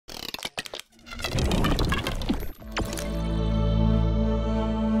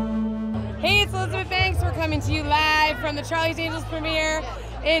we're coming to you live from the Charlie's Angels premiere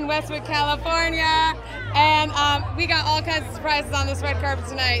in Westwood, California. And we got all kinds of surprises on this red carpet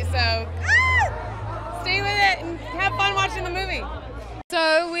tonight, so stay with it and have fun watching the movie.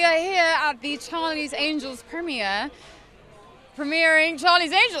 So we are here at the Charlie's Angels premiering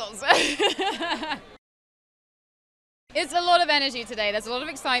Charlie's Angels. It's a lot of energy today. There's a lot of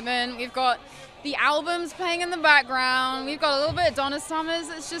excitement. We've got the albums playing in the background. We've got a little bit of Donna Summers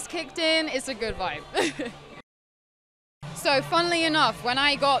that's just kicked in. It's a good vibe. So funnily enough, when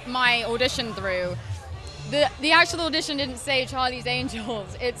I got my audition through, the actual audition didn't say Charlie's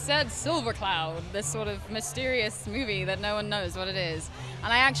Angels. It said Silver Cloud, this sort of mysterious movie that no one knows what it is.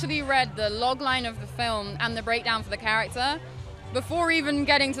 And I actually read the logline of the film and the breakdown for the character before even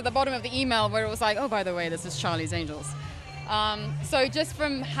getting to the bottom of the email where it was like, oh, by the way, this is Charlie's Angels. So just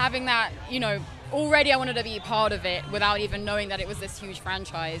from having that, you know, already I wanted to be part of it without even knowing that it was this huge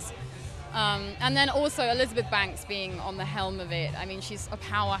franchise. And then also Elizabeth Banks being on the helm of it. I mean, she's a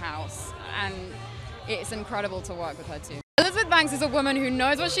powerhouse and it's incredible to work with her too. Elizabeth Banks is a woman who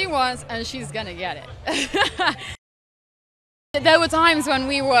knows what she wants and she's gonna get it. There were times when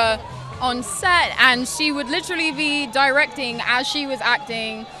we were on set and she would literally be directing as she was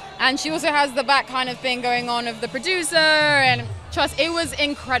acting, and she also has the back kind of thing going on of the producer, and trust, it was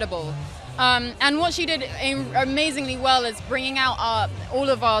incredible. And what she did amazingly well is bringing out all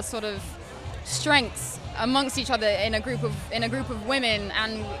of our sort of strengths amongst each other in a group of women,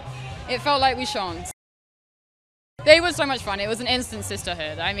 and it felt like we shone. They were so much fun. It was an instant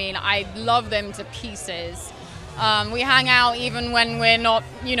sisterhood. I mean, I love them to pieces. We hang out even when we're not,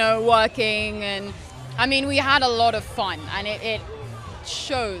 you know, working, and I mean, we had a lot of fun, and it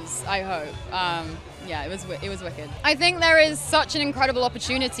shows, I hope. Yeah, it was wicked. I think there is such an incredible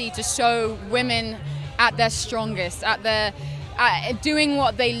opportunity to show women at their strongest, at doing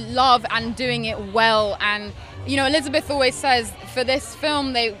what they love and doing it well. And you know, Elizabeth always says for this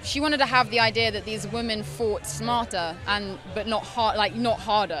film, she wanted to have the idea that these women fought smarter but not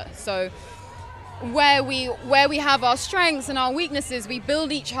harder. So where we have our strengths and our weaknesses, we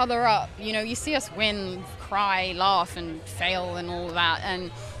build each other up. You know, you see us win, cry, laugh, and fail and all that,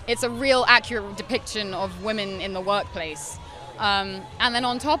 and it's a real accurate depiction of women in the workplace. And then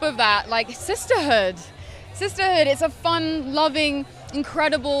on top of that, like sisterhood. It's a fun, loving,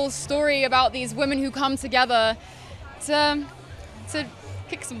 incredible story about these women who come together to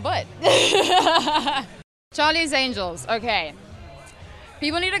kick some butt. Charlie's Angels, okay.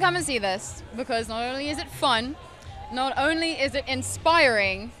 People need to come and see this because not only is it fun, not only is it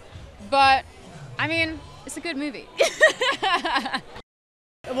inspiring, but I mean, it's a good movie.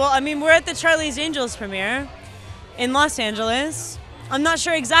 Well, I mean, we're at the Charlie's Angels premiere in Los Angeles. I'm not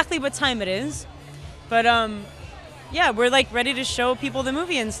sure exactly what time it is, but yeah, we're like ready to show people the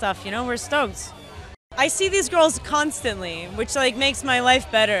movie and stuff, you know, we're stoked. I see these girls constantly, which like makes my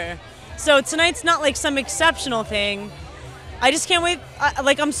life better. So tonight's not like some exceptional thing. I just can't wait.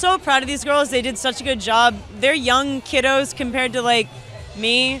 I'm so proud of these girls. They did such a good job. They're young kiddos compared to like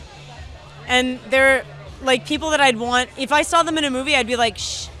me, and they're like people that I'd want. If I saw them in a movie, I'd be like,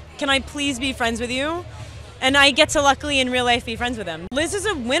 shh, can I please be friends with you? And I get to luckily in real life be friends with them. Liz is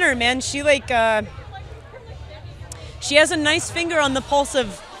a winner, man. She she has a nice finger on the pulse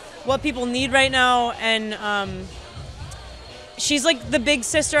of what people need right now, and she's like the big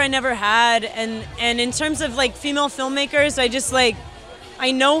sister I never had. And in terms of like female filmmakers, I just like,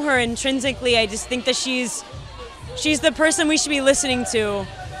 I know her intrinsically. I just think that she's the person we should be listening to.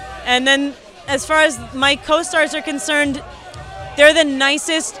 And then as far as my co-stars are concerned, they're the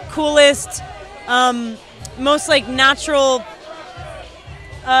nicest, coolest, most like natural.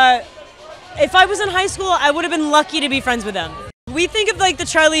 If I was in high school, I would have been lucky to be friends with them. We think of like the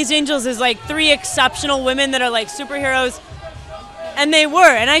Charlie's Angels as like three exceptional women that are like superheroes, and they were.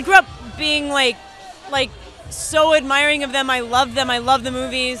 And I grew up being like so admiring of them. I love them. I love the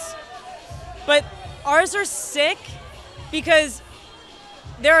movies. But ours are sick because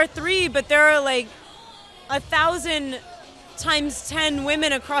there are three, but there are like 1,000 times 10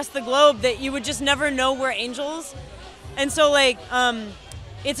 women across the globe that you would just never know were angels. And so like,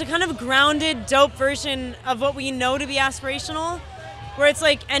 it's a kind of grounded, dope version of what we know to be aspirational, where it's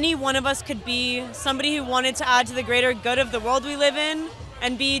like any one of us could be somebody who wanted to add to the greater good of the world we live in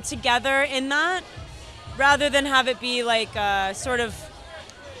and be together in that, rather than have it be like a sort of,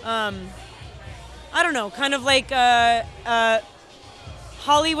 I don't know, kind of like a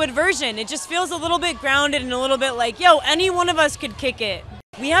Hollywood version. It just feels a little bit grounded and a little bit like, yo, any one of us could kick it.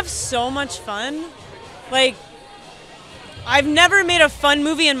 We have so much fun. Like, I've never made a fun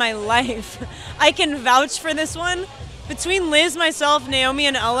movie in my life. I can vouch for this one. Between Liz, myself, Noami,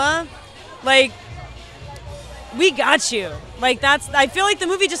 and Ella, like, we got you. Like I feel like the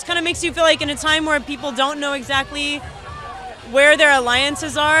movie just kind of makes you feel like in a time where people don't know exactly where their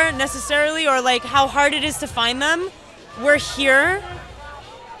alliances are necessarily, or like how hard it is to find them, we're here.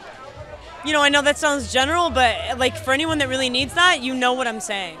 You know, I know that sounds general, but like for anyone that really needs that, you know what I'm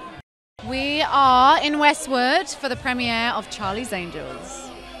saying. We are in Westwood for the premiere of Charlie's Angels.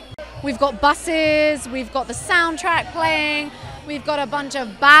 We've got buses, we've got the soundtrack playing, we've got a bunch of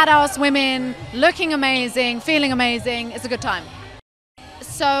badass women looking amazing, feeling amazing. It's a good time.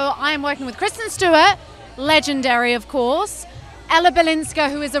 So I am working with Kristen Stewart, legendary of course, Ella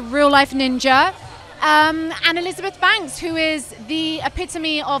Balinska, who is a real-life ninja, and Elizabeth Banks, who is the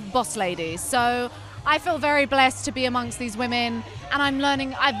epitome of boss lady. So I feel very blessed to be amongst these women, and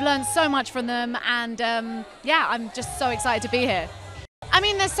I've learned so much from them, and yeah, I'm just so excited to be here. I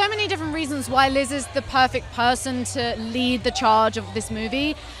mean, there's so many different reasons why Liz is the perfect person to lead the charge of this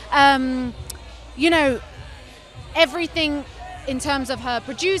movie. You know, everything in terms of her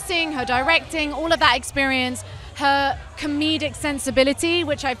producing, her directing, all of that experience, her comedic sensibility,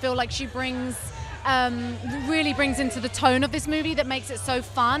 which I feel like she brings, really brings into the tone of this movie that makes it so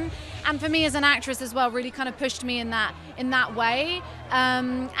fun. And for me as an actress as well, really kind of pushed me in that way.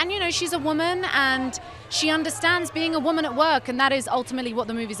 And you know, she's a woman and she understands being a woman at work, and that is ultimately what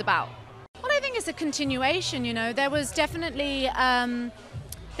the movie's about. Well, I think it's a continuation, you know. There was definitely,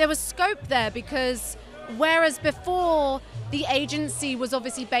 there was scope there, because whereas before the agency was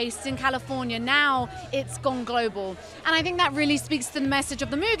obviously based in California, now it's gone global. And I think that really speaks to the message of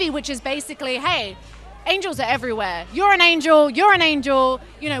the movie, which is basically, hey, angels are everywhere. You're an angel,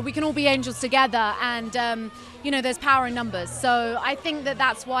 you know, we can all be angels together, and you know, there's power in numbers. So I think that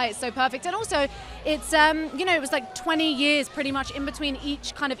that's why it's so perfect. And also, it's, you know, it was like 20 years pretty much in between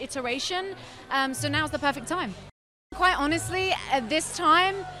each kind of iteration, so now's the perfect time. Quite honestly, at this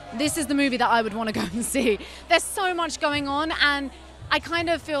time, this is the movie that I would want to go and see. There's so much going on, and I kind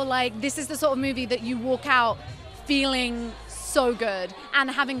of feel like this is the sort of movie that you walk out feeling so good and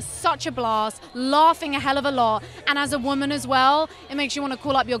having such a blast, laughing a hell of a lot. And as a woman as well, it makes you want to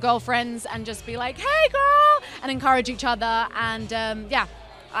call up your girlfriends and just be like, hey girl, and encourage each other. And yeah,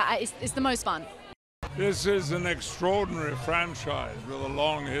 it's the most fun. This is an extraordinary franchise with a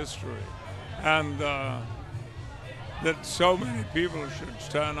long history, and that so many people should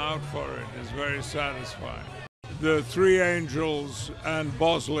turn out for it is very satisfying. The Three Angels and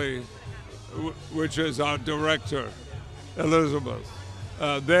Bosley, which is our director, Elizabeth,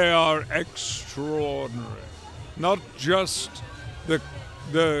 they are extraordinary. Not just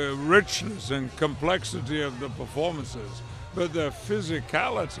the richness and complexity of the performances, but their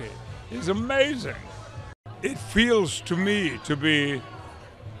physicality is amazing. It feels to me to be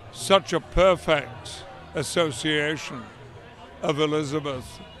such a perfect association of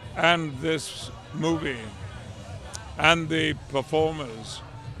Elizabeth and this movie and the performers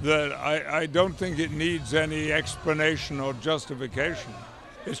that I don't think it needs any explanation or justification.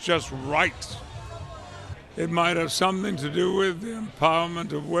 It's just right. It might have something to do with the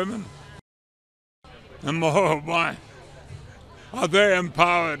empowerment of women. And oh my, are they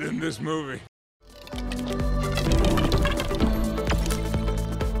empowered in this movie?